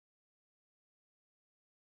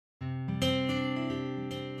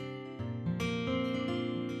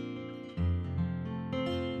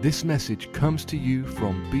This message comes to you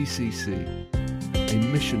from BCC, a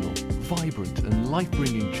missional, vibrant and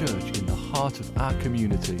life-bringing church in the heart of our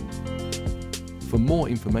community. For more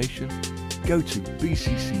information, go to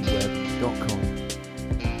bccweb.com.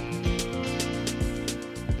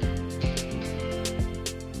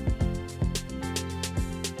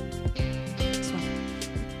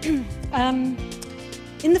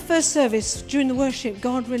 In the first service, during the worship,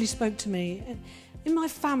 God really spoke to me. In my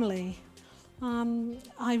family,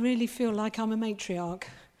 I really feel like I'm a matriarch.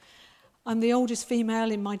 I'm the oldest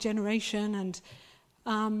female in my generation, and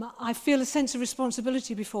I feel a sense of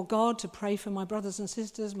responsibility before God to pray for my brothers and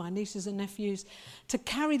sisters, my nieces and nephews, to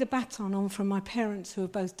carry the baton on from my parents who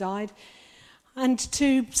have both died, and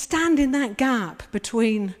to stand in that gap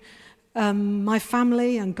between my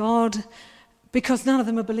family and God, because none of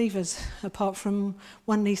them are believers, apart from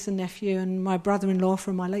one niece and nephew and my brother-in-law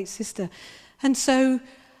from my late sister. And so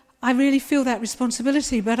I really feel that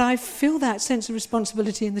responsibility, but I feel that sense of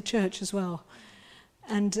responsibility in the church as well.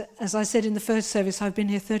 And as I said in the first service, I've been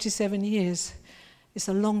here 37 years. It's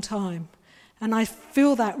a long time. And I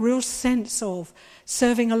feel that real sense of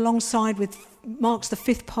serving alongside with Mark's the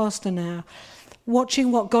fifth pastor now,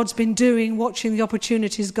 watching what God's been doing, watching the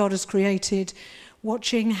opportunities God has created,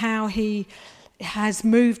 watching how he has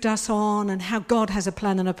moved us on and how God has a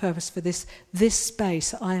plan and a purpose for this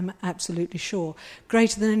space, I am absolutely sure,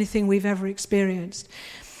 greater than anything we've ever experienced.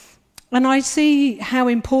 And I see how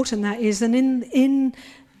important that is. And in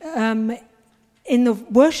the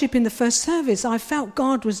worship in the first service, I felt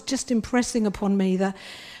God was just impressing upon me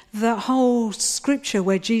the whole scripture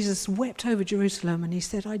where Jesus wept over Jerusalem and he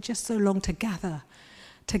said, I just so long to gather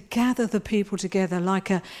the people together like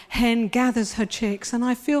a hen gathers her chicks. And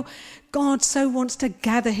I feel God so wants to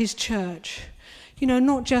gather his church,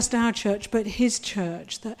 not just our church, but his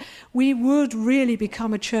church, that we would really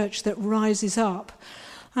become a church that rises up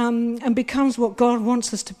and becomes what God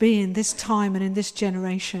wants us to be in this time and in this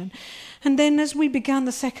generation. And then as we began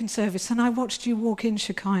the second service, and I watched you walk in,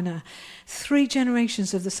 Shekinah, 3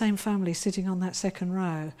 generations of the same family sitting on that second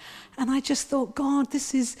row. And I just thought, God,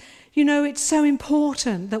 this is, it's so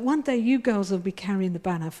important that one day you girls will be carrying the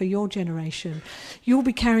banner for your generation. You'll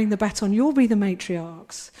be carrying the baton. You'll be the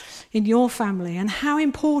matriarchs in your family. And how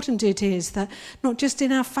important it is that not just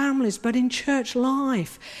in our families, but in church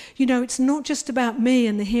life. It's not just about me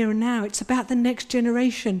and the here and now. It's about the next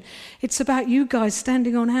generation. It's about you guys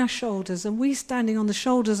standing on our shoulders and we standing on the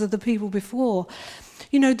shoulders of the people before.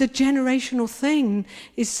 The generational thing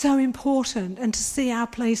is so important, and to see our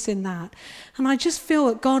place in that. And I just feel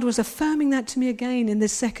that God was affirming that to me again in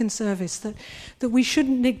this second service, that we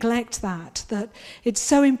shouldn't neglect that it's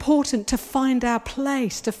so important to find our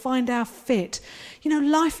place, to find our fit.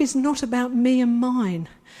 Life is not about me and mine.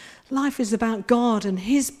 Life is about God and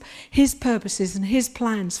his purposes and his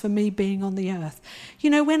plans for me being on the earth.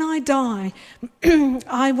 When I die,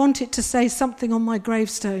 I want it to say something on my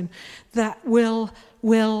gravestone that will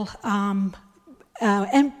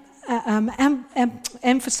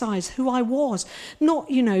emphasize who I was. Not,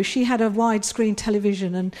 she had a widescreen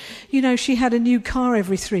television and, she had a new car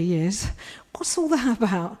every 3 years. What's all that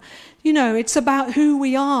about? It's about who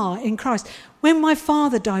we are in Christ. When my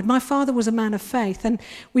father died, my father was a man of faith, and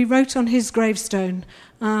we wrote on his gravestone,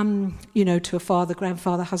 to a father,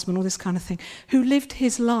 grandfather, husband, all this kind of thing, who lived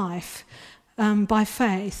his life by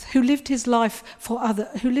faith, who lived his life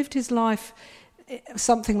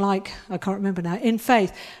something like, I can't remember now, in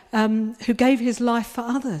faith, who gave his life for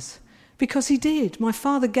others. Because he did. My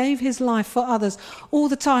father gave his life for others all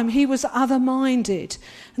the time. He was other-minded.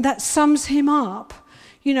 And that sums him up.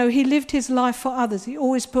 He lived his life for others. He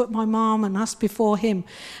always put my mum and us before him.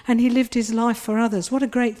 And he lived his life for others. What a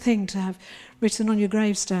great thing to have written on your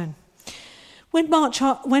gravestone. When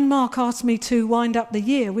Mark asked me to wind up the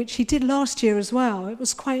year, which he did last year as well, it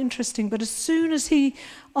was quite interesting. But as soon as he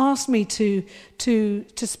asked me to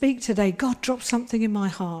speak today, God dropped something in my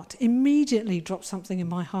heart, immediately dropped something in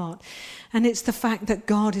my heart. And it's the fact that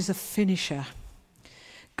God is a finisher.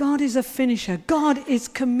 God is a finisher. God is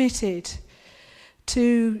committed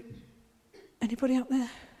to... Anybody up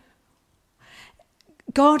there?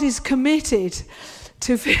 God is committed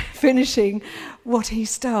to finishing what he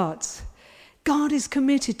starts. God is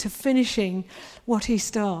committed to finishing what he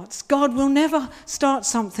starts. God will never start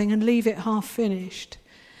something and leave it half finished.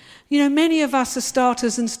 Many of us are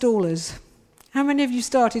starters and stallers. How many of you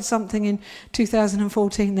started something in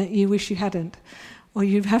 2014 that you wish you hadn't, or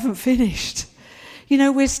you haven't finished?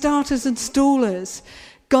 We're starters and stallers.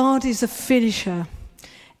 God is a finisher.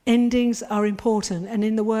 endings are important. And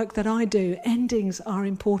in the work that I do, endings are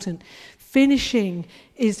important. Finishing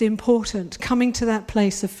is important, coming to that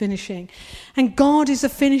place of finishing. And God is a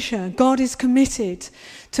finisher. God is committed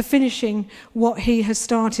to finishing what he has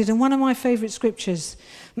started. And one of my favourite scriptures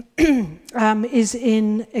is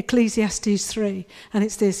in Ecclesiastes 3. And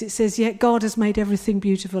it's this. It says, "Yet God has made everything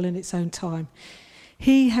beautiful in its own time.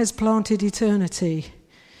 He has planted eternity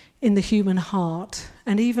in the human heart.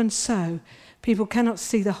 And even so, people cannot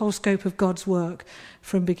see the whole scope of God's work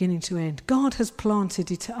from beginning to end." God has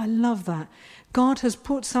planted it. I love that. God has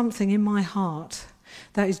put something in my heart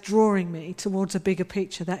that is drawing me towards a bigger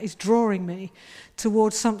picture, that is drawing me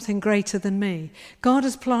towards something greater than me. God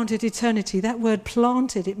has planted eternity. That word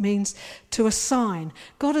planted, it means to assign.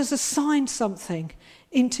 God has assigned something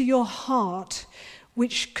into your heart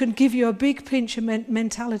which can give you a big picture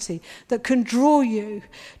mentality that can draw you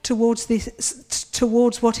towards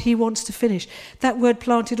what he wants to finish. That word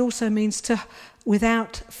planted also means to,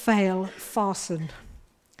 without fail, fasten.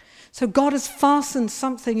 So God has fastened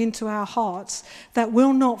something into our hearts that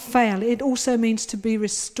will not fail. It also means to be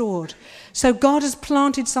restored. So God has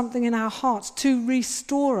planted something in our hearts to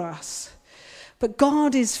restore us. But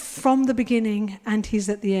God is from the beginning and he's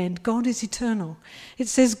at the end. God is eternal. It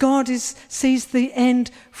says God sees the end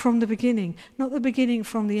from the beginning, not the beginning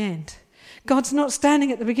from the end. God's not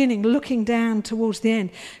standing at the beginning looking down towards the end.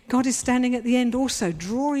 God is standing at the end also,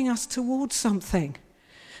 drawing us towards something,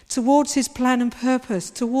 towards his plan and purpose,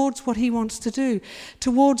 towards what he wants to do,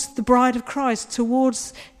 towards the bride of Christ,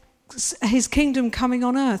 towards his kingdom coming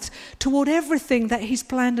on earth, toward everything that he's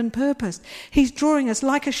planned and purposed. He's drawing us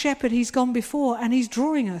like a shepherd. He's gone before and he's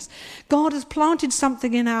drawing us. God has planted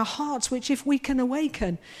something in our hearts which, if we can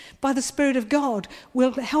awaken by the Spirit of God,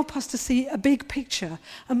 will help us to see a big picture,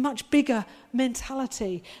 a much bigger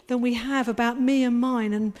mentality than we have about me and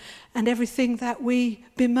mine and everything that we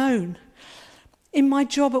bemoan. In my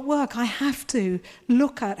job at work, I have to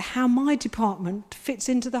look at how my department fits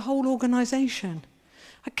into the whole organisation.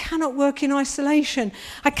 I cannot work in isolation.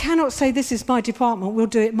 I cannot say, this is my department, we'll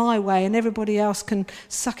do it my way, and everybody else can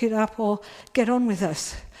suck it up or get on with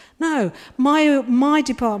us. No, my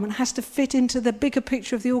department has to fit into the bigger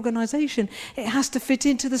picture of the organisation. It has to fit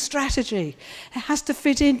into the strategy. It has to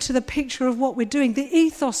fit into the picture of what we're doing, the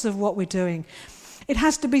ethos of what we're doing. It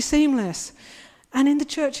has to be seamless. And in the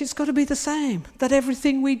church, it's got to be the same, that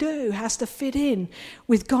everything we do has to fit in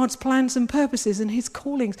with God's plans and purposes and his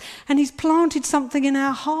callings. And he's planted something in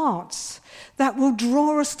our hearts that will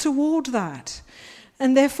draw us toward that.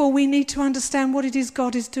 And therefore, we need to understand what it is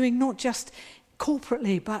God is doing, not just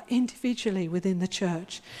corporately, but individually within the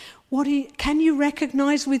church. Can you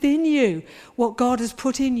recognize within you what God has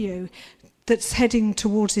put in you that's heading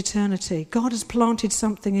towards eternity? God has planted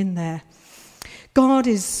something in there.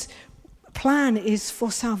 God's plan is for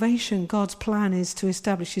salvation. God's plan is to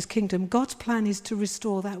establish his kingdom. God's plan is to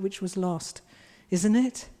restore that which was lost, isn't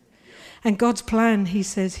it? And God's plan, he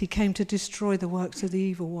says, he came to destroy the works of the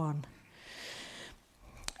evil one.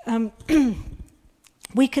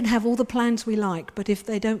 We can have all the plans we like, but if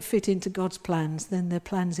they don't fit into God's plans, then they're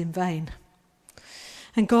plans in vain.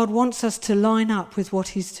 And God wants us to line up with what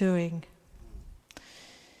he's doing.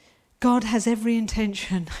 God has every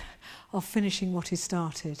intention of finishing what he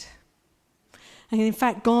started. And in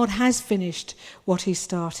fact, God has finished what he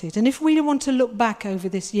started. And if we want to look back over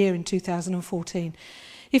this year in 2014,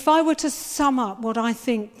 if I were to sum up what I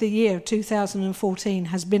think the year 2014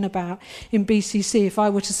 has been about in BCC, if I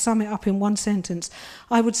were to sum it up in one sentence,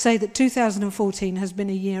 I would say that 2014 has been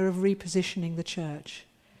a year of repositioning the church.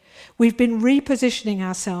 We've been repositioning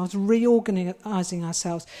ourselves, reorganising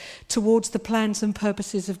ourselves towards the plans and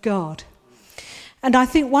purposes of God. And I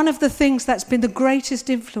think one of the things that's been the greatest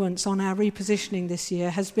influence on our repositioning this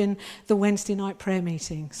year has been the Wednesday night prayer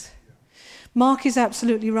meetings. Mark is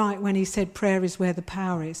absolutely right when he said prayer is where the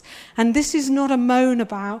power is. And this is not a moan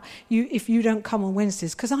about you if you don't come on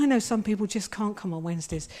Wednesdays, because I know some people just can't come on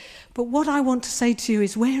Wednesdays. But what I want to say to you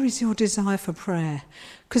is, where is your desire for prayer?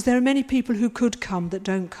 Because there are many people who could come that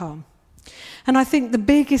don't come. And I think the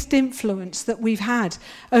biggest influence that we've had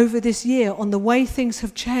over this year on the way things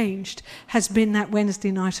have changed has been that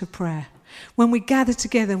Wednesday night of prayer. When we gather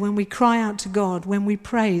together, when we cry out to God, when we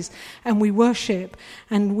praise and we worship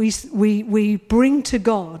and we bring to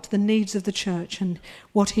God the needs of the church and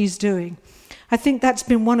what he's doing. I think that's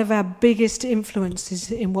been one of our biggest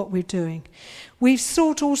influences in what we're doing. We've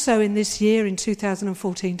sought also in this year, in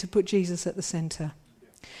 2014, to put Jesus at the centre.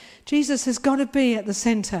 Jesus has got to be at the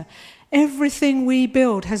centre. Everything we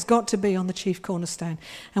build has got to be on the chief cornerstone.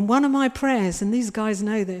 And one of my prayers, and these guys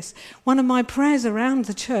know this, one of my prayers around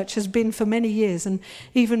the church has been for many years, and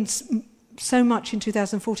even so much in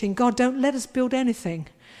 2014, God, don't let us build anything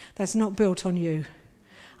that's not built on you.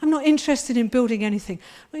 I'm not interested in building anything.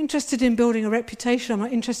 I'm not interested in building a reputation. I'm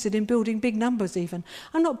not interested in building big numbers even.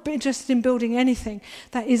 I'm not interested in building anything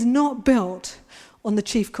that is not built on the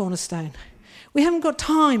chief cornerstone. We haven't got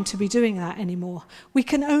time to be doing that anymore. We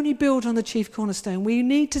can only build on the chief cornerstone. We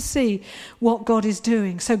need to see what God is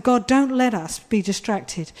doing. So God, don't let us be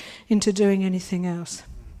distracted into doing anything else.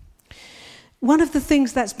 One of the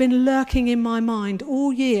things that's been lurking in my mind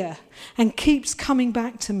all year and keeps coming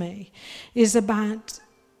back to me is about...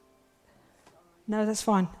 No, that's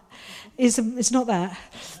fine. It's not that.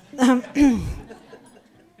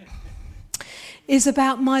 Is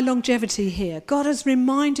about my longevity here. God has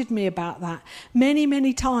reminded me about that many,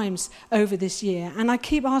 many times over this year. And I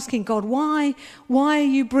keep asking God, why are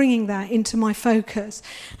you bringing that into my focus?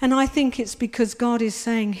 And I think it's because God is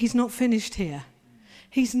saying he's not finished here.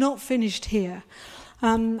 He's not finished here.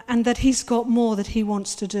 And that he's got more that he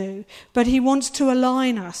wants to do. But he wants to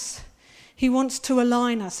align us. He wants to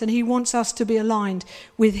align us, and he wants us to be aligned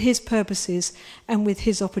with his purposes and with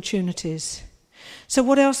his opportunities. So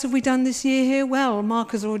what else have we done this year here? Well,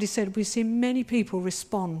 Mark has already said we've seen many people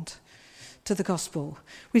respond to the gospel.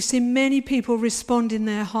 We've seen many people respond in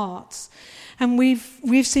their hearts. And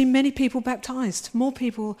we've seen many people baptized, more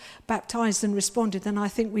people baptized and responded than I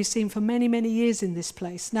think we've seen for many, many years in this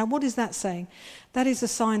place. Now, what is that saying? That is a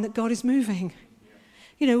sign that God is moving.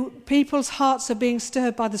 You know, people's hearts are being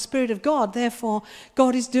stirred by the Spirit of God. Therefore,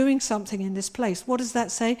 God is doing something in this place. What does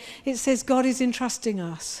that say? It says God is entrusting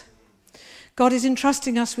us. God is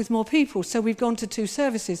entrusting us with more people. So we've gone to 2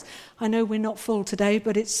 services. I know we're not full today,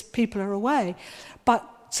 but people are away.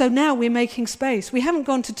 So now we're making space. We haven't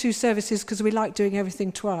gone to 2 services because we like doing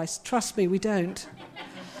everything twice. Trust me, we don't.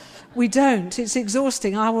 We don't. It's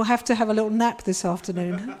exhausting. I will have to have a little nap this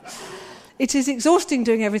afternoon. It is exhausting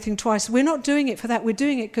doing everything twice. We're not doing it for that. We're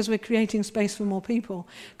doing it because we're creating space for more people,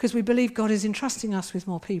 because we believe God is entrusting us with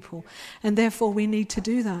more people, and therefore we need to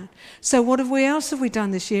do that. So what else have we done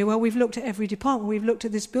this year? Well, we've looked at every department. We've looked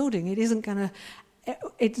at this building.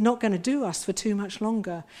 It's not going to do us for too much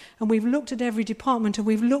longer. And we've looked at every department, and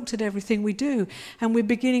we've looked at everything we do, and we're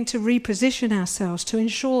beginning to reposition ourselves to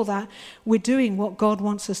ensure that we're doing what God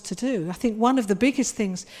wants us to do. I think one of the biggest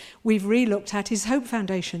things we've re-looked at is Hope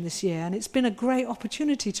Foundation this year, and it's been a great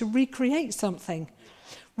opportunity to recreate something.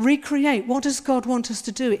 Recreate. What does God want us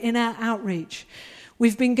to do in our outreach?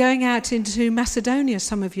 We've been going out into Macedonia,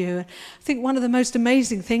 some of you. I think one of the most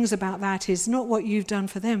amazing things about that is not what you've done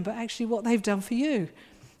for them, but actually what they've done for you.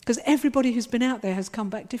 Because everybody who's been out there has come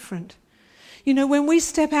back different. You know, when we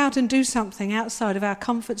step out and do something outside of our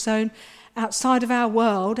comfort zone, outside of our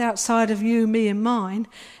world, outside of you, me and mine,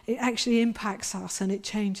 it actually impacts us and it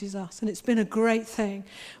changes us. And it's been a great thing.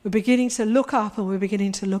 We're beginning to look up and we're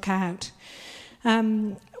beginning to look out.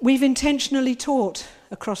 We've intentionally taught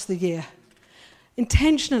across the year.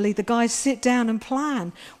 Intentionally, the guys sit down and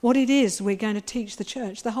plan what it is we're going to teach the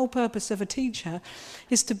church. The whole purpose of a teacher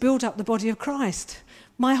is to build up the body of Christ.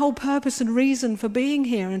 My whole purpose and reason for being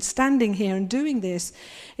here and standing here and doing this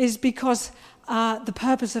is because the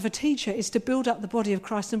purpose of a teacher is to build up the body of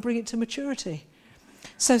Christ and bring it to maturity.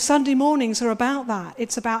 So Sunday mornings are about that.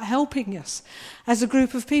 It's about helping us as a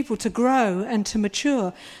group of people to grow and to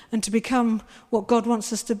mature and to become what God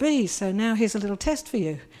wants us to be. So now here's a little test for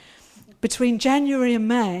you. Between January and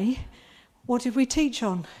May, what did we teach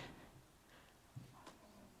on?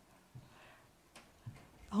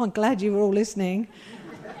 Oh, I'm glad you were all listening.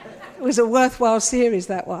 It was a worthwhile series,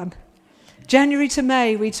 that one. January to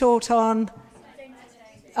May, we taught on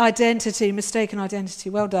identity, mistaken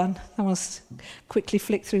identity. Well done. I must quickly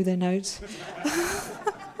flick through their notes.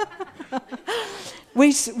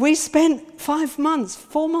 We spent 4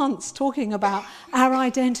 months talking about our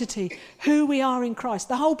identity, who we are in Christ.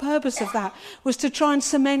 The whole purpose of that was to try and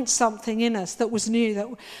cement something in us that was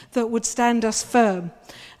new, that would stand us firm,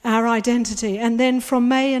 our identity. And then from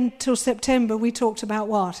May until September, we talked about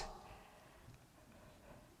what?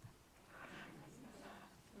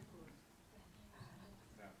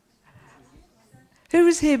 Who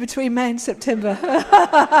was here between May and September?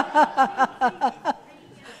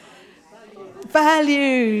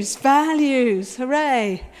 Values,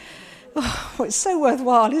 hooray. Oh, it's so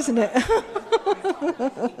worthwhile, isn't it?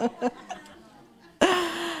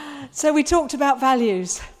 So we talked about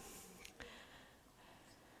values.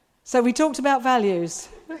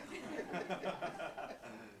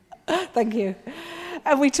 Thank you.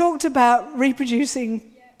 And we talked about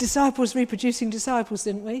reproducing disciples,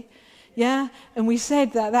 didn't we? Yeah? And we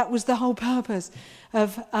said that was the whole purpose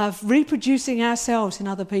of reproducing ourselves in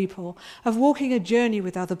other people, of walking a journey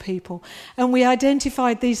with other people. And we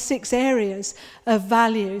identified these 6 areas of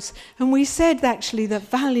values. And we said actually that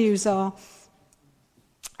values are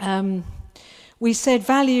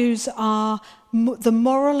the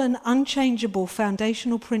moral and unchangeable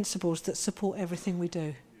foundational principles that support everything we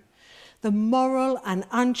do. The moral and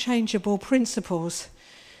unchangeable principles,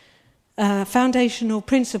 foundational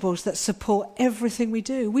principles that support everything we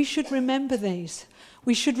do. We should remember these.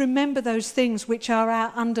 We should remember those things which are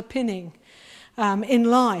our underpinning in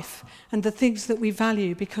life and the things that we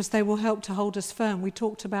value, because they will help to hold us firm. We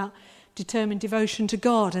talked about determined devotion to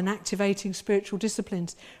God and activating spiritual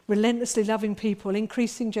disciplines, relentlessly loving people,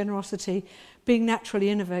 increasing generosity, being naturally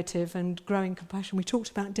innovative and growing compassion. We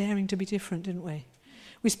talked about daring to be different, didn't we?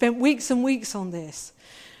 We spent weeks and weeks on this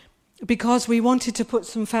because we wanted to put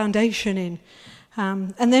some foundation in.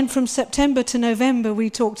 And then from September to November, we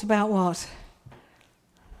talked about what?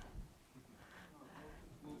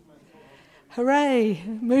 Hooray!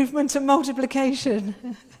 Movement and multiplication.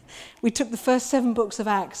 We took the first 7 books of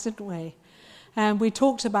Acts, didn't we? And we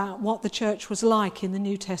talked about what the church was like in the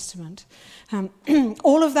New Testament.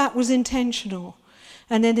 All of that was intentional.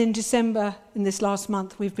 And then in December, in this last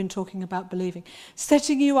month, we've been talking about believing.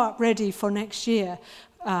 Setting you up ready for next year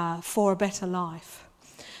for a better life.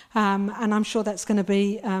 And I'm sure that's going to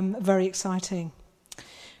be very exciting.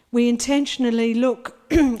 We intentionally look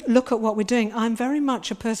at what we're doing. I'm very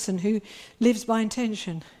much a person who lives by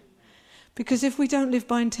intention. Because if we don't live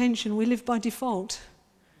by intention, we live by default.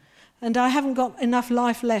 And I haven't got enough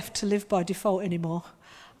life left to live by default anymore.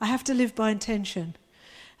 I have to live by intention.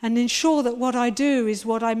 And ensure that what I do is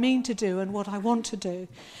what I mean to do and what I want to do.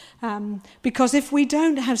 Because if we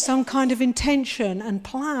don't have some kind of intention and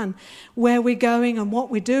plan where we're going and what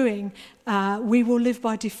we're doing, we will live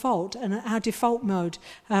by default, and our default mode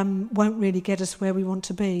won't really get us where we want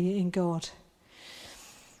to be in God.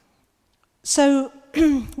 So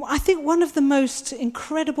I think one of the most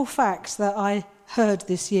incredible facts that I heard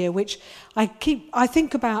this year, which I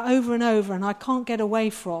think about over and over and I can't get away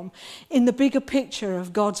from, in the bigger picture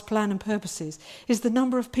of God's plan and purposes, is the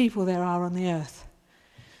number of people there are on the earth.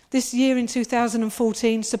 This year in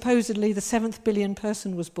 2014, supposedly the 7th billion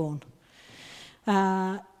person was born.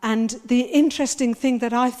 And the interesting thing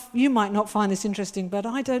that you might not find this interesting, but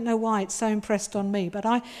I don't know why it's so impressed on me, but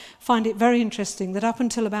I find it very interesting that up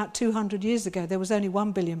until about 200 years ago, there was only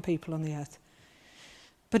 1 billion people on the earth.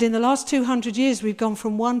 But in the last 200 years, we've gone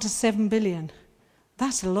from 1 to 7 billion.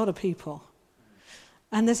 That's a lot of people.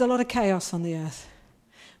 And there's a lot of chaos on the earth.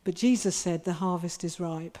 But Jesus said the harvest is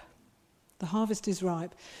ripe. The harvest is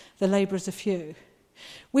ripe. The labourers are few.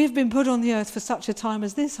 We've been put on the earth for such a time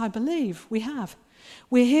as this, I believe. We have.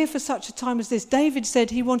 We're here for such a time as this. David said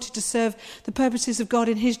he wanted to serve the purposes of God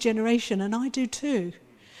in his generation, and I do too.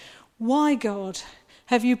 Why, God,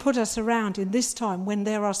 have you put us around in this time when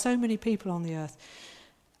there are so many people on the earth?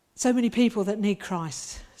 So many people that need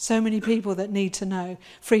Christ. So many people that need to know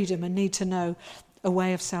freedom and need to know a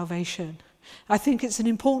way of salvation. I think it's an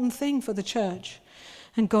important thing for the church.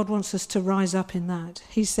 And God wants us to rise up in that.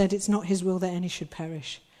 He said it's not his will that any should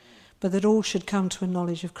perish, but that all should come to a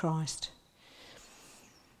knowledge of Christ.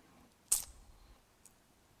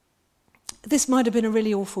 This might have been a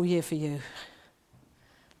really awful year for you.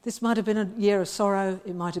 This might have been a year of sorrow.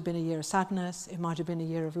 It might have been a year of sadness. It might have been a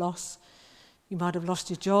year of loss. You might have lost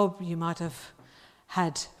your job. You might have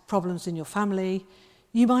had problems in your family.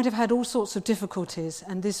 You might have had all sorts of difficulties.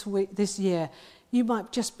 And this year, you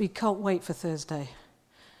might just can't wait for Thursday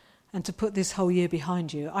and to put this whole year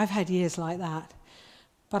behind you. I've had years like that,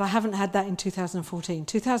 but I haven't had that in 2014.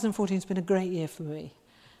 2014 has been a great year for me,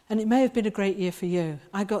 and it may have been a great year for you.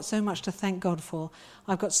 I've got so much to thank God for.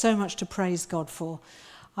 I've got so much to praise God for.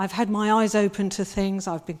 I've had my eyes open to things.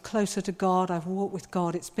 I've been closer to God. I've walked with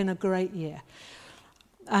God. It's been a great year,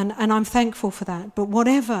 and I'm thankful for that. But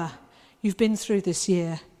whatever you've been through this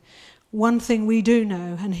year, one thing we do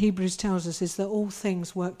know, and Hebrews tells us, is that all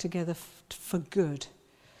things work together for good,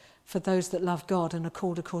 for those that love God and are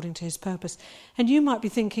called according to his purpose. And you might be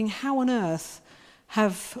thinking, how on earth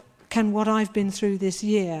can what I've been through this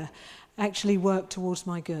year actually work towards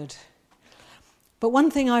my good? But one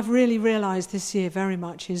thing I've really realised this year very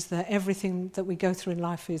much is that everything that we go through in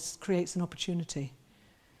life creates an opportunity.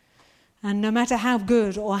 And no matter how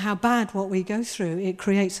good or how bad what we go through, it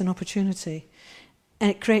creates an opportunity. And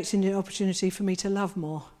it creates an opportunity for me to love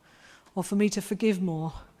more, or for me to forgive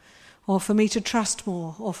more, or for me to trust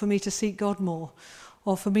more, or for me to seek God more,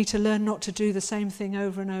 or for me to learn not to do the same thing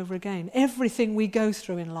over and over again. Everything we go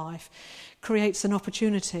through in life creates an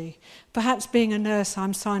opportunity. Perhaps being a nurse,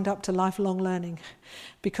 I'm signed up to lifelong learning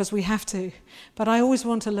because we have to. But I always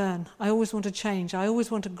want to learn. I always want to change. I always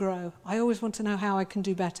want to grow. I always want to know how I can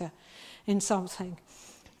do better in something.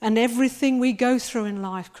 And everything we go through in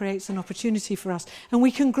life creates an opportunity for us. And we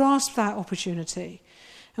can grasp that opportunity.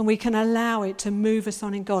 And we can allow it to move us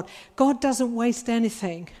on in God. God doesn't waste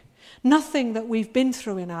anything. Nothing that we've been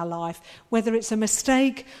through in our life, whether it's a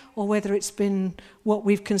mistake or whether it's been what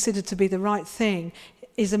we've considered to be the right thing,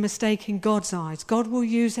 is a mistake in God's eyes. God will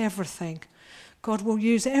use everything. God will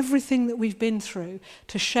use everything that we've been through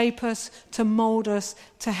to shape us, to mould us,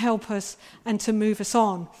 to help us, and to move us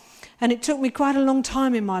on. And it took me quite a long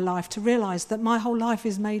time in my life to realise that my whole life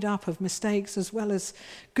is made up of mistakes as well as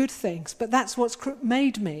good things. But that's what's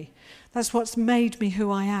made me. That's what's made me who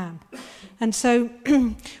I am. And so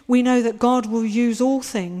we know that God will use all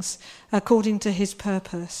things according to his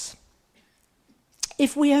purpose.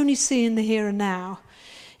 If we only see in the here and now,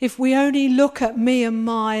 if we only look at me and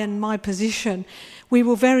my position, we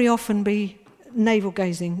will very often be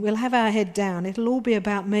navel-gazing. We'll have our head down. It'll all be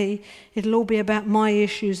about me. It'll all be about my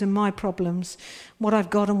issues and my problems, what I've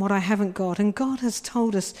got and what I haven't got. And God has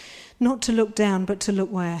told us not to look down, but to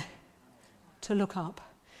look where? To look up.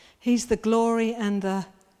 He's the glory and the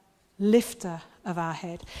lifter of our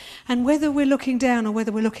head. And whether we're looking down or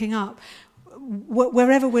whether we're looking up,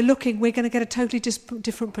 wherever we're looking, we're going to get a totally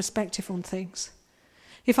different perspective on things.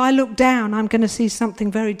 If I look down, I'm going to see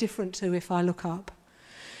something very different to if I look up.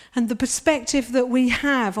 And the perspective that we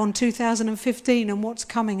have on 2015 and what's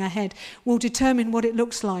coming ahead will determine what it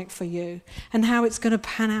looks like for you and how it's going to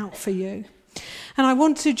pan out for you. And I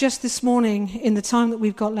want to just this morning, in the time that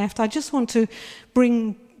we've got left, I just want to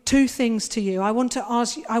bring two things to you. I want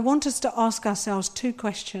us to ask ourselves two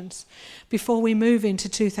questions before we move into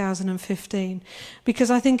 2015,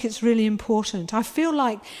 because I think it's really important. I feel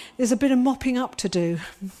like there's a bit of mopping up to do.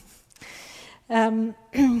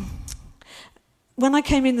 When I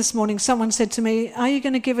came in this morning, someone said to me, "Are you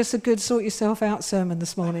going to give us a good sort yourself out sermon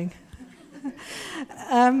this morning?"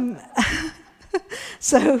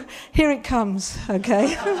 So here it comes,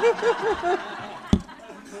 okay?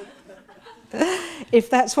 If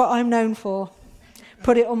that's what I'm known for,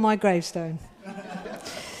 put it on my gravestone.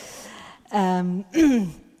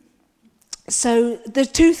 So the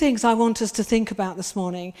two things I want us to think about this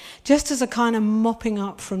morning, just as a kind of mopping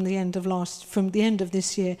up from the end of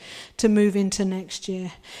this year to move into next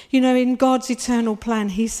year. You know, in God's eternal plan,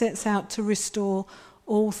 he sets out to restore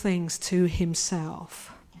all things to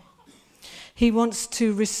himself. He wants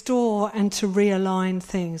to restore and to realign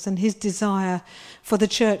things, and his desire for the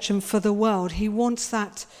church and for the world, he wants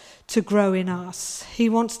that to grow in us. He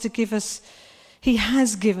wants to give us, he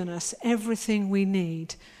has given us everything we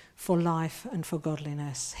need for life and for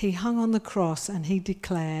godliness. He hung on the cross and he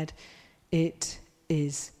declared, "It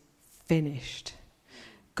is finished."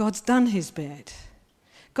 God's done his bit.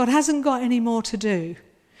 God hasn't got any more to do.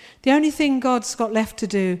 The only thing God's got left to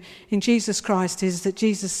do in Jesus Christ is that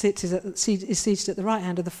Jesus is seated at the right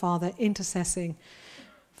hand of the Father, intercessing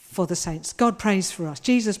for the saints. God prays for us.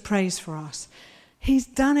 Jesus prays for us. He's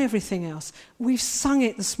done everything else. We've sung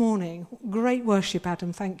it this morning. Great worship,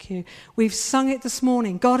 Adam, thank you. We've sung it this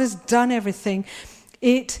morning. God has done everything.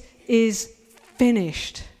 It is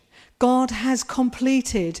finished. God has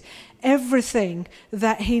completed everything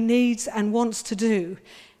that he needs and wants to do.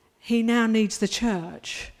 He now needs the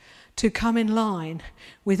church to come in line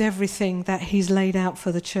with everything that he's laid out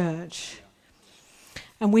for the church.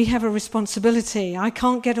 And we have a responsibility. I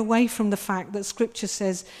can't get away from the fact that Scripture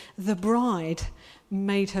says the bride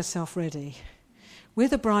made herself ready. We're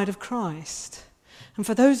the bride of Christ. And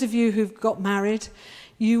for those of you who've got married,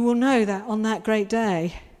 you will know that on that great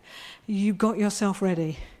day, you got yourself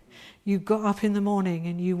ready. You got up in the morning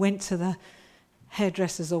and you went to the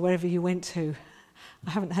hairdressers or wherever you went to.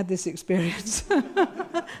 I haven't had this experience,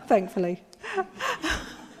 thankfully.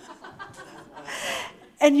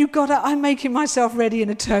 And you got up, I'm making myself ready in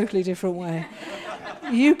a totally different way.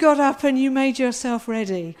 You got up and you made yourself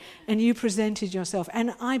ready and you presented yourself.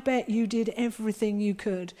 And I bet you did everything you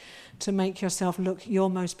could to make yourself look your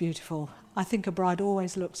most beautiful. I think a bride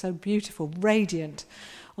always looks so beautiful, radiant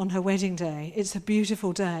on her wedding day. It's a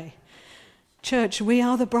beautiful day. Church, we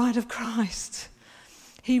are the bride of Christ.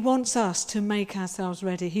 He wants us to make ourselves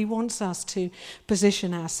ready. He wants us to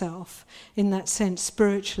position ourselves in that sense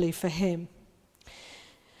spiritually for him.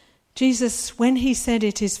 Jesus, when he said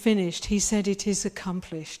it is finished, he said it is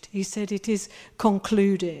accomplished. He said it is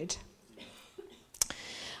concluded.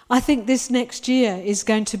 I think this next year is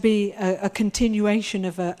going to be a continuation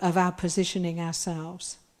of our positioning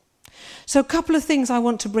ourselves. So a couple of things I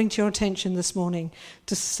want to bring to your attention this morning,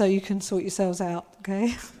 just so you can sort yourselves out,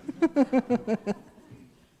 okay?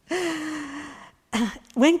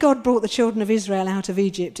 When God brought the children of Israel out of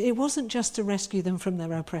Egypt, it wasn't just to rescue them from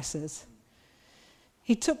their oppressors.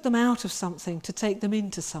 He took them out of something to take them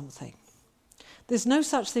into something. There's no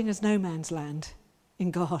such thing as no man's land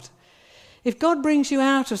in God. If God brings you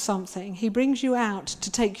out of something, he brings you out to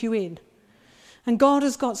take you in. And God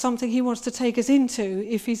has got something he wants to take us into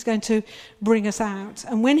if he's going to bring us out.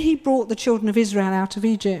 And when he brought the children of Israel out of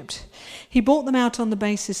Egypt, he brought them out on the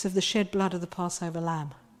basis of the shed blood of the Passover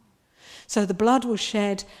lamb. So the blood was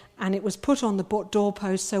shed and it was put on the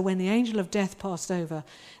doorpost, so when the angel of death passed over,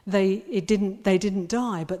 they didn't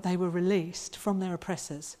die, but they were released from their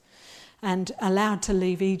oppressors and allowed to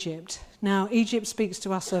leave Egypt. Now, Egypt speaks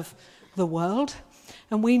to us of the world,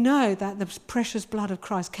 and we know that the precious blood of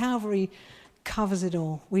Christ, Calvary, covers it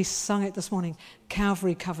all. We sung it this morning.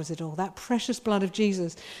 Calvary covers it all. That precious blood of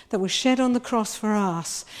Jesus that was shed on the cross for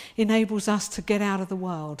us enables us to get out of the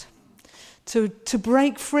world, to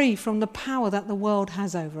break free from the power that the world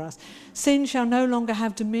has over us. Sin shall no longer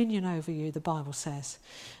have dominion over you, the Bible says.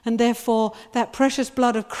 And therefore, that precious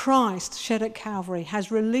blood of Christ shed at Calvary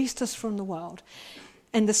has released us from the world,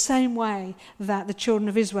 in the same way that the children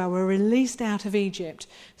of Israel were released out of Egypt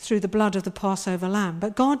through the blood of the Passover lamb.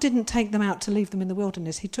 But God didn't take them out to leave them in the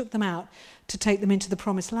wilderness. He took them out to take them into the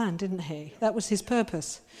promised land, didn't he? That was his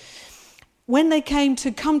purpose. When they come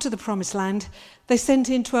to the promised land, they sent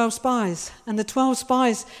in 12 spies, and the 12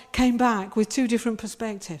 spies came back with two different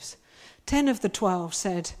perspectives. 10 of the 12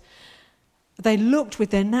 said, they looked with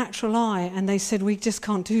their natural eye and they said, we just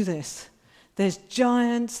can't do this. There's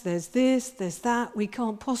giants, there's this, there's that. We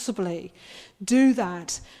can't possibly do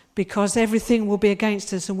that because everything will be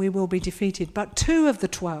against us and we will be defeated. But two of the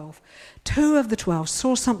 12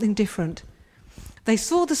 saw something different. They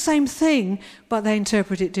saw the same thing, but they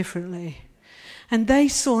interpreted it differently. And they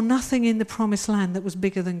saw nothing in the promised land that was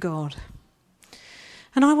bigger than God.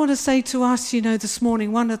 And I want to say to us, this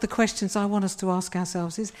morning, one of the questions I want us to ask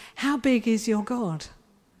ourselves is, how big is your God?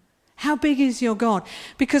 How big is your God?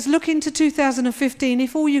 Because look into 2015,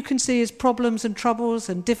 if all you can see is problems and troubles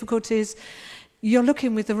and difficulties, you're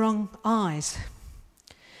looking with the wrong eyes.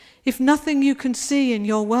 If nothing you can see in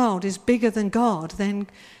your world is bigger than God, then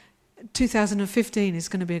 2015 is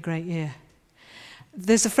going to be a great year.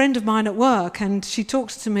 There's a friend of mine at work, and she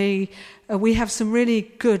talks to me. We have some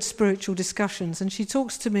really good spiritual discussions, and she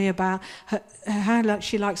talks to me about how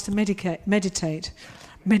she likes to meditate.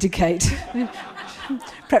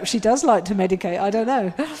 Perhaps she does like to medicate, I don't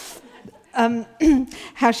know.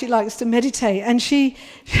 How she likes to meditate. And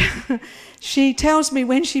she tells me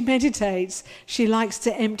when she meditates, she likes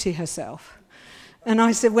to empty herself. And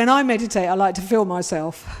I said, when I meditate, I like to fill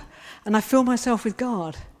myself. And I fill myself with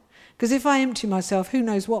God. Because if I empty myself, who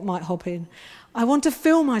knows what might hop in. I want to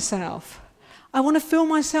fill myself. I want to fill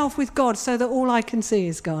myself with God so that all I can see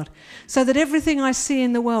is God. So that everything I see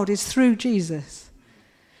in the world is through Jesus.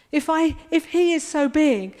 If he is so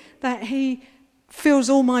big that he fills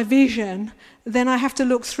all my vision, then I have to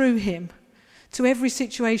look through him to every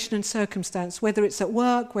situation and circumstance, whether it's at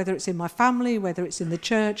work, whether it's in my family, whether it's in the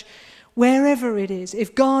church, wherever it is.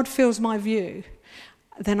 If God fills my view,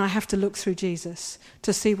 then I have to look through Jesus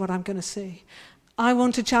to see what I'm going to see. I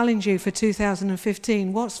want to challenge you for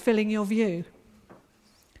 2015. What's filling your view?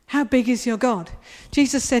 How big is your God?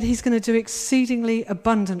 Jesus said he's going to do exceedingly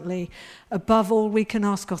abundantly above all we can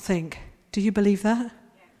ask or think. Do you believe that?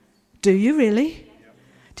 Yeah. Do you really? Yeah.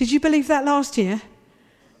 Did you believe that last year?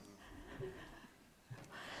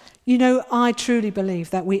 I truly believe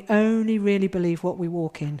that we only really believe what we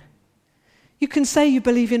walk in. You can say you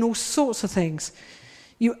believe in all sorts of things.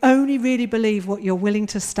 You only really believe what you're willing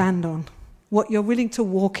to stand on, what you're willing to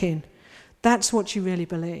walk in. That's what you really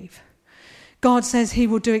believe. God says he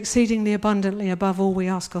will do exceedingly abundantly above all we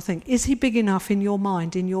ask or think. Is he big enough in your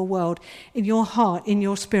mind, in your world, in your heart, in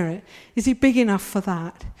your spirit? Is he big enough for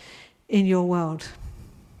that in your world?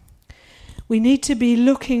 We need to be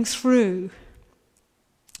looking through.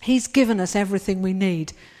 He's given us everything we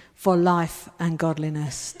need for life and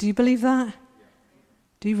godliness. Do you believe that?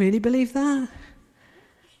 Do you really believe that?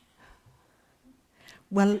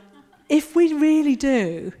 Well, if we really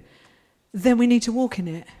do, then we need to walk in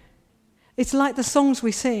it. It's like the songs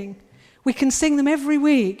we sing. We can sing them every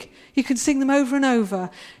week. You can sing them over and over.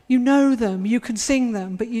 You know them, you can sing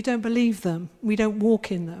them, but you don't believe them. We don't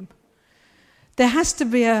walk in them. There has to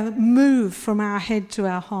be a move from our head to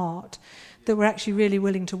our heart. that we're actually really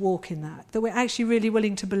willing to walk in that we're actually really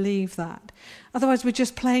willing to believe that. Otherwise, we're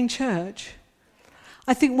just playing church.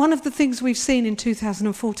 I think one of the things we've seen in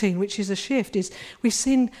 2014, which is a shift, is we've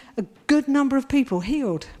seen a good number of people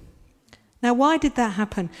healed. Now, why did that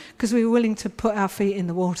happen? Because we were willing to put our feet in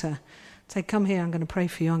the water. Say, come here, I'm going to pray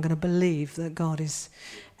for you, I'm going to believe that God is...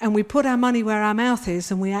 And we put our money where our mouth is,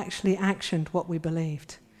 and we actually actioned what we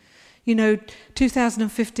believed.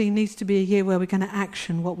 2015 needs to be a year where we're going to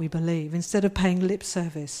action what we believe, instead of paying lip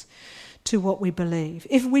service to what we believe.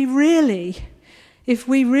 If we really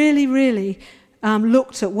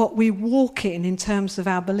looked at what we walk in terms of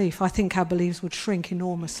our belief, I think our beliefs would shrink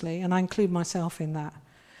enormously, and I include myself in that.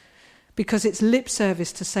 Because it's lip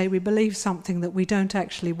service to say we believe something that we don't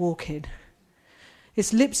actually walk in.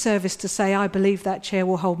 It's lip service to say, I believe that chair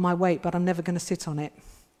will hold my weight, but I'm never going to sit on it.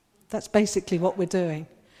 That's basically what we're doing.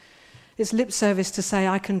 It's lip service to say,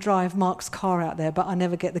 I can drive Mark's car out there, but I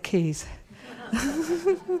never get the keys.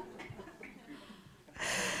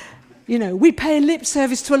 We pay lip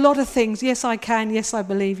service to a lot of things. Yes, I can. Yes, I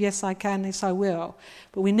believe. Yes, I can. Yes, I will.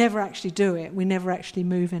 But we never actually do it. We never actually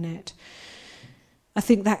move in it. I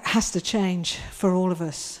think that has to change for all of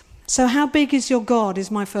us. So how big is your God is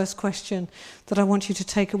my first question that I want you to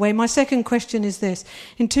take away. My second question is this.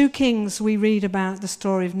 In 2 Kings, we read about the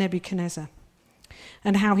story of Nebuchadnezzar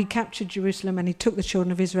and how he captured Jerusalem and he took the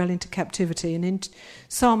children of Israel into captivity. And in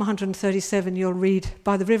Psalm 137, you'll read,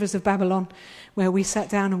 by the rivers of Babylon, where we sat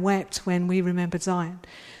down and wept when we remembered Zion.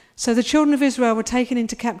 So the children of Israel were taken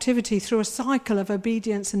into captivity through a cycle of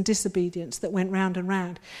obedience and disobedience that went round and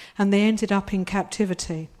round, and they ended up in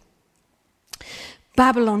captivity.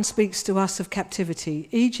 Babylon speaks to us of captivity.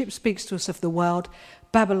 Egypt speaks to us of the world.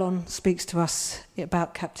 Babylon speaks to us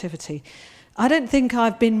about captivity. I don't think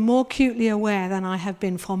I've been more acutely aware than I have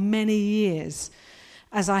been for many years,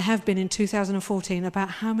 as I have been in 2014, about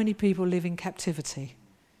how many people live in captivity.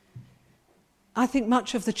 I think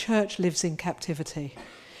much of the church lives in captivity.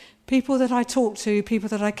 People that I talk to, people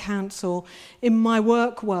that I counsel, in my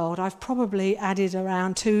work world, I've probably added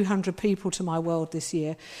around 200 people to my world this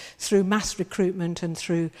year through mass recruitment and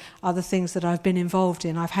through other things that I've been involved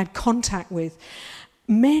in. I've had contact with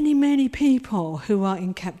many, many people who are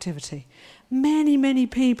in captivity. Many, many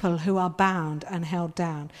people who are bound and held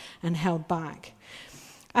down and held back.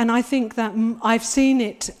 And I think that I've seen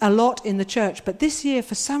it a lot in the church, but this year,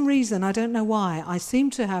 for some reason, I don't know why, I seem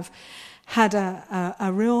to have had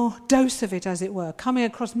a real dose of it, as it were, coming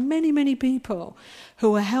across many, many people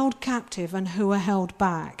who were held captive and who were held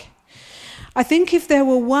back. I think if there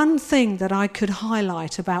were one thing that I could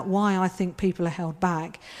highlight about why I think people are held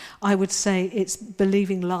back, I would say it's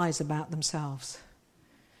believing lies about themselves.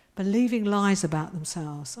 Believing lies about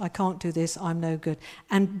themselves. I can't do this, I'm no good.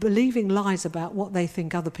 And believing lies about what they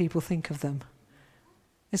think other people think of them.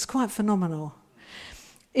 It's quite phenomenal.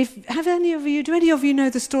 Do any of you know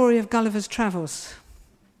the story of Gulliver's Travels?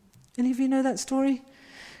 Any of you know that story?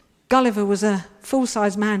 Gulliver was a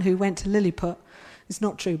full-size man who went to Lilliput. It's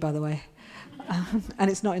not true, by the way, and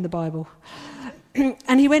it's not in the Bible.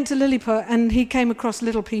 And he went to Lilliput and he came across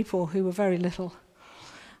little people who were very little.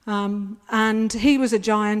 And he was a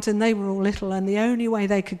giant and they were all little, and the only way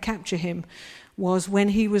they could capture him was when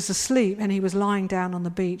he was asleep and he was lying down on the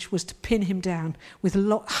beach, was to pin him down with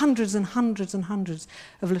hundreds and hundreds and hundreds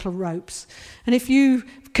of little ropes. And if you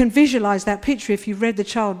can visualize that picture, if you've read the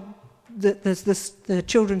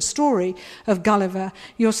children's story of Gulliver,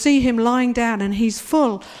 you'll see him lying down and he's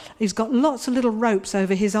got lots of little ropes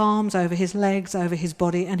over his arms, over his legs, over his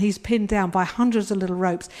body, and he's pinned down by hundreds of little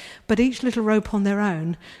ropes. But each little rope on their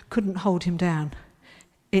own couldn't hold him down.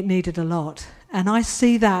 It needed a lot. And I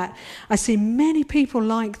see that. I see many people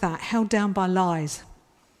like that, held down by lies.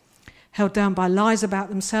 Held down by lies about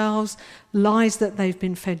themselves, lies that they've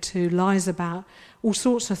been fed to, lies about all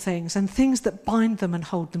sorts of things, and things that bind them and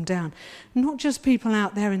hold them down. Not just people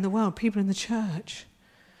out there in the world, people in the church.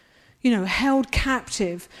 Held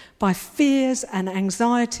captive by fears and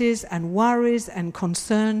anxieties and worries and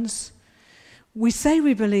concerns. We say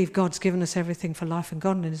we believe God's given us everything for life and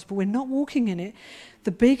godliness, but we're not walking in it.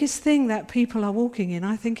 The biggest thing that people are walking in,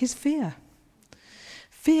 I think, is fear.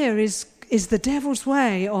 Fear is the devil's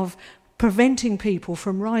way of preventing people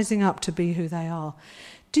from rising up to be who they are.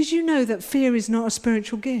 Did you know that fear is not a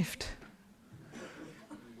spiritual gift?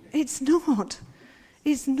 It's not.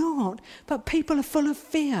 It's not. But people are full of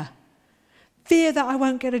fear. Fear that I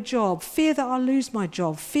won't get a job. Fear that I'll lose my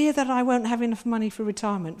job. Fear that I won't have enough money for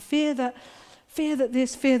retirement. Fear that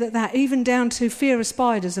this, fear that, even down to fear of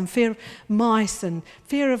spiders and fear of mice and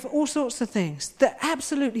fear of all sorts of things that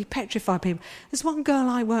absolutely petrify people. There's one girl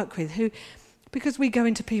I work with who Because we go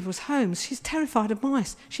into people's homes. She's terrified of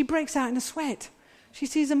mice. She breaks out in a sweat. She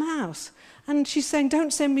sees a mouse. And she's saying,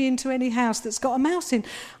 don't send me into any house that's got a mouse in.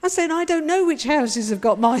 I'm saying, I don't know which houses have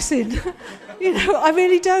got mice in. I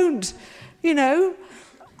really don't.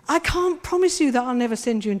 I can't promise you that I'll never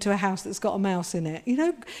send you into a house that's got a mouse in it.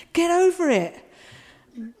 Get over it.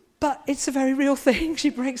 But it's a very real thing. She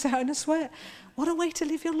breaks out in a sweat. What a way to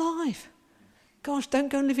live your life. Gosh, don't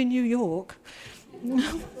go and live in New York.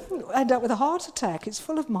 End up with a heart attack. It's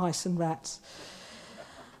full of mice and rats.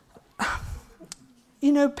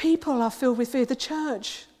 People are filled with fear. The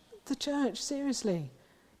church, seriously.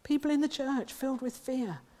 People in the church filled with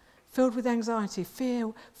fear, filled with anxiety,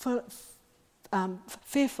 fearful,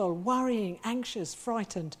 worrying, anxious,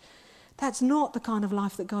 frightened. That's not the kind of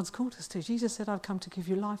life that God's called us to. Jesus said, I've come to give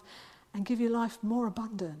you life and give you life more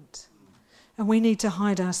abundant. And we need to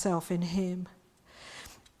hide ourselves in him.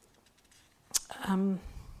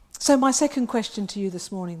 So my second question to you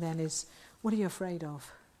this morning then is, what are you afraid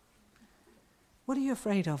of? What are you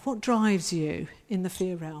afraid of? What drives you in the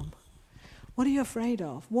fear realm? What are you afraid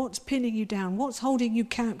of? What's pinning you down? What's holding you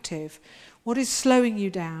captive? What is slowing you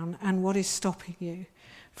down and what is stopping you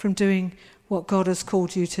from doing what God has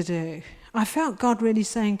called you to do? I felt God really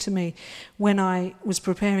saying to me when I was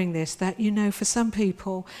preparing this that, for some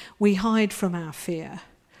people, we hide from our fear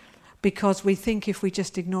because we think if we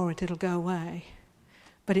just ignore it, it'll go away.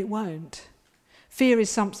 But it won't. Fear is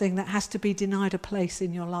something that has to be denied a place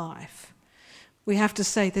in your life. We have to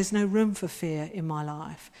say, there's no room for fear in my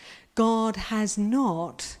life. God has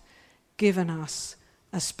not given us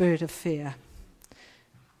a spirit of fear.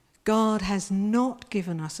 God has not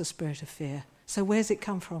given us a spirit of fear. So where's it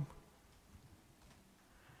come from?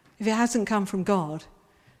 If it hasn't come from God,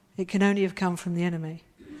 it can only have come from the enemy.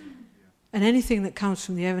 And anything that comes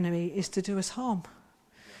from the enemy is to do us harm.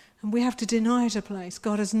 And we have to deny it a place.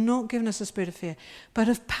 God has not given us a spirit of fear, but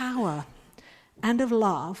of power and of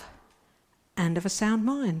love and of a sound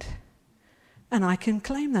mind. And I can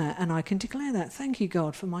claim that and I can declare that. Thank you,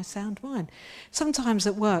 God, for my sound mind. Sometimes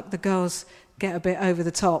at work, the girls get a bit over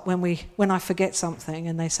the top when I forget something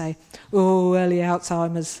and they say, oh, early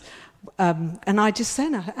Alzheimer's. And I just say,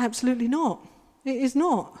 no, absolutely not. It is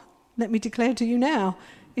not. Let me declare to you now,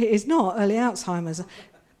 it is not early Alzheimer's.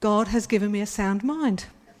 God has given me a sound mind.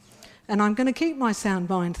 And I'm going to keep my sound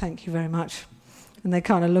mind, thank you very much. And they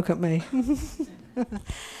kind of look at me.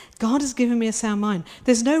 God has given me a sound mind.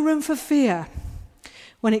 There's no room for fear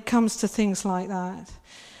when it comes to things like that.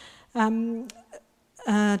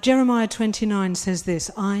 Jeremiah 29 says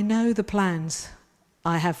this, I know the plans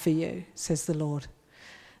I have for you, says the Lord.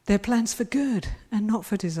 They're plans for good and not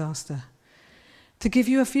for disaster, to give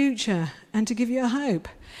you a future and to give you a hope.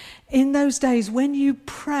 In those days, when you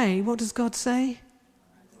pray, what does God say?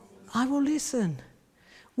 I will listen.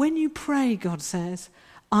 When you pray, God says,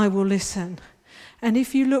 I will listen. And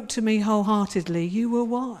if you look to me wholeheartedly, you will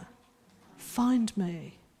what? Find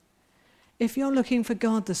me. If you're looking for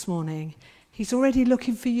God this morning, he's already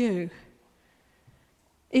looking for you.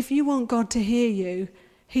 If you want God to hear you,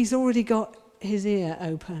 he's already got his ear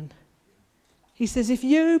open. He says, if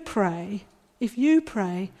you pray,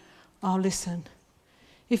 I'll listen.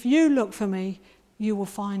 If you look for me, you will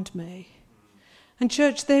find me. And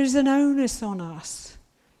church, there's an onus on us,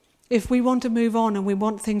 if we want to move on and we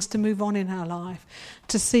want things to move on in our life,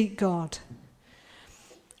 to seek God.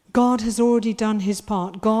 God has already done his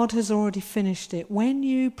part. God has already finished it. When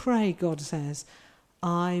you pray, God says,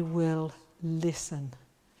 I will listen.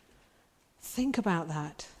 Think about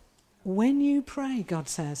that. When you pray, God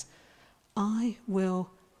says, I will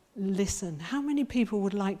listen. How many people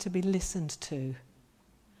would like to be listened to?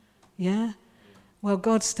 Yeah? Well,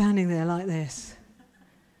 God's standing there like this.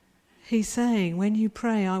 He's saying, when you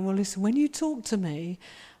pray, I will listen. When you talk to me,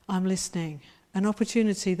 I'm listening. An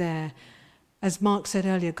opportunity there. As Mark said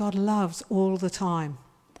earlier, God loves all the time.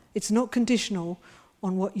 It's not conditional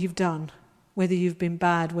on what you've done, whether you've been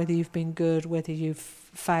bad, whether you've been good, whether you've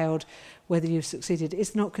failed, whether you've succeeded.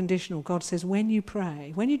 It's not conditional. God says, when you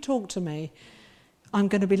pray, when you talk to me, I'm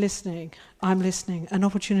going to be listening. I'm listening. An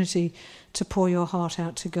opportunity to pour your heart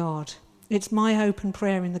out to God. It's my hope and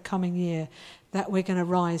prayer in the coming year that we're going to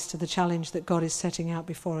rise to the challenge that God is setting out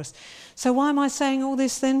before us. So why am I saying all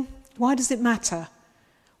this then? Why does it matter?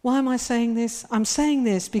 Why am I saying this? I'm saying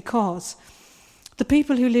this because the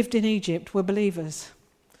people who lived in Egypt were believers.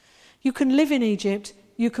 You can live in Egypt,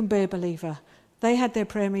 you can be a believer. They had their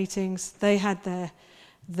prayer meetings, they had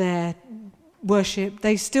their worship,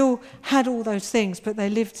 they still had all those things, but they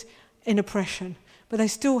lived in oppression. But they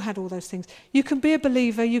still had all those things. You can be a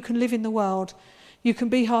believer, you can live in the world, You can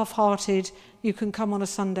be half-hearted, you can come on a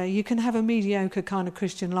Sunday, you can have a mediocre kind of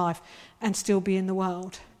Christian life and still be in the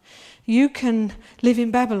world. You can live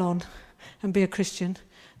in Babylon and be a Christian.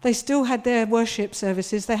 They still had their worship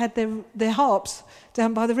services, they had their harps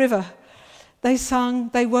down by the river. They sung,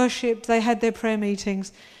 they worshipped, they had their prayer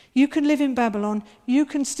meetings. You can live in Babylon, you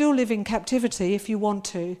can still live in captivity if you want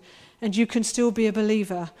to, and you can still be a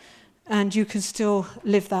believer, and you can still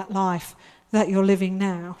live that life that you're living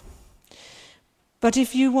now. But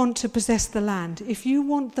if you want to possess the land, if you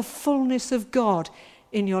want the fullness of God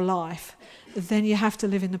in your life, then you have to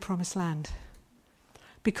live in the promised land.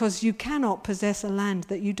 Because you cannot possess a land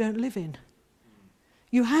that you don't live in.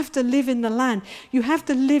 You have to live in the land. You have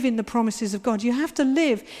to live in the promises of God. You have to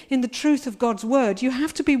live in the truth of God's word. You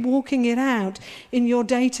have to be walking it out in your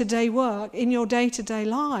day-to-day work, in your day-to-day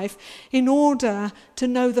life, in order to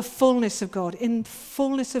know the fullness of God, in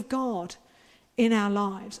fullness of God in our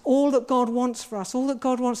lives. All that God wants for us, all that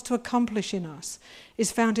God wants to accomplish in us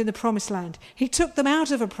is found in the promised land. He took them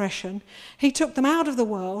out of oppression. He took them out of the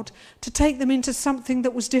world to take them into something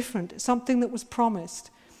that was different, something that was promised.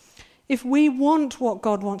 If we want what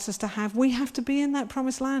God wants us to have, we have to be in that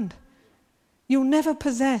promised land. You'll never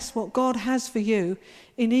possess what God has for you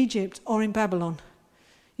in Egypt or in Babylon.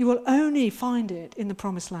 You will only find it in the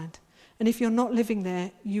promised land. And if you're not living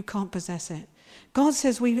there, you can't possess it. God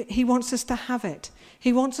says He wants us to have it.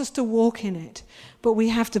 He wants us to walk in it. But we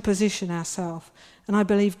have to position ourselves. And I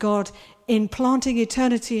believe God, in planting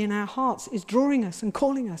eternity in our hearts, is drawing us and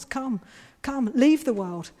calling us, come, leave the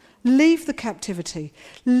world. Leave the captivity,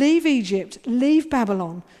 leave Egypt, leave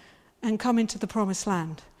Babylon, and come into the promised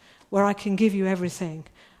land where I can give you everything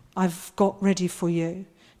I've got ready for you.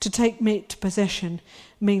 To take me to possession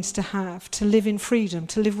means to have, to live in freedom,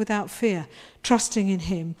 to live without fear, trusting in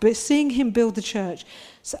Him, but seeing Him build the church.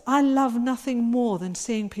 So I love nothing more than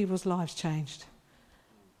seeing people's lives changed.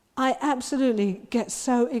 I absolutely get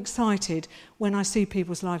so excited when I see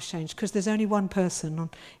people's lives change, because there's only one person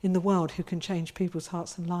in the world who can change people's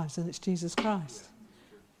hearts and lives, and it's Jesus Christ.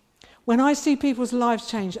 When I see people's lives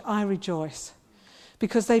change, I rejoice,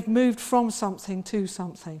 because they've moved from something to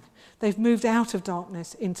something. They've moved out of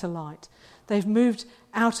darkness into light. They've moved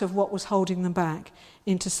out of what was holding them back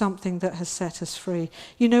into something that has set us free.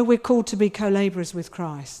 You know, we're called to be co-labourers with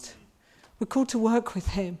Christ. We're called to work with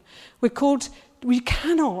Him. We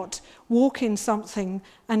cannot walk in something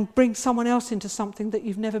and bring someone else into something that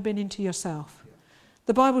you've never been into yourself.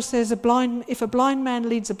 The Bible says if a blind man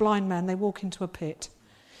leads a blind man, they walk into a pit.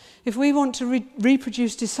 If we want to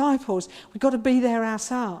reproduce disciples, we've got to be there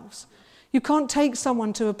ourselves. You can't take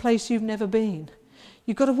someone to a place you've never been.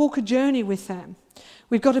 You've got to walk a journey with them.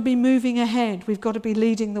 We've got to be moving ahead. We've got to be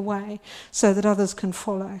leading the way so that others can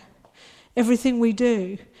follow. Everything we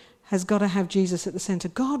do has got to have Jesus at the centre.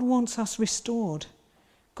 God wants us restored.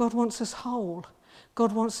 God wants us whole.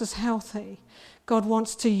 God wants us healthy. God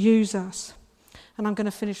wants to use us. And I'm going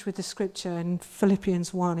to finish with the scripture in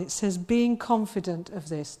Philippians 1. It says, being confident of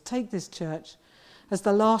this. Take this, church, as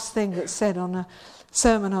the last thing that's said on a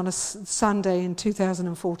sermon on a Sunday in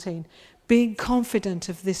 2014. Being confident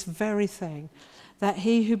of this very thing, that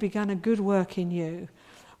He who began a good work in you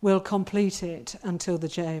will complete it until the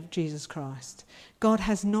day of Jesus Christ. God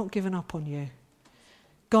has not given up on you.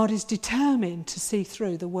 God is determined to see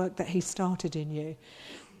through the work that He started in you.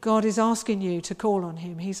 God is asking you to call on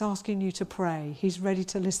Him. He's asking you to pray. He's ready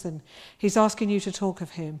to listen. He's asking you to talk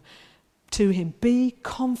of Him, to Him. Be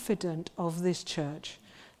confident of this, church,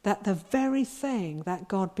 that the very thing that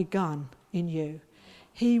God begun in you,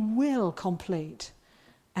 He will complete,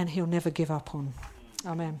 and He'll never give up on.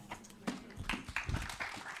 Amen.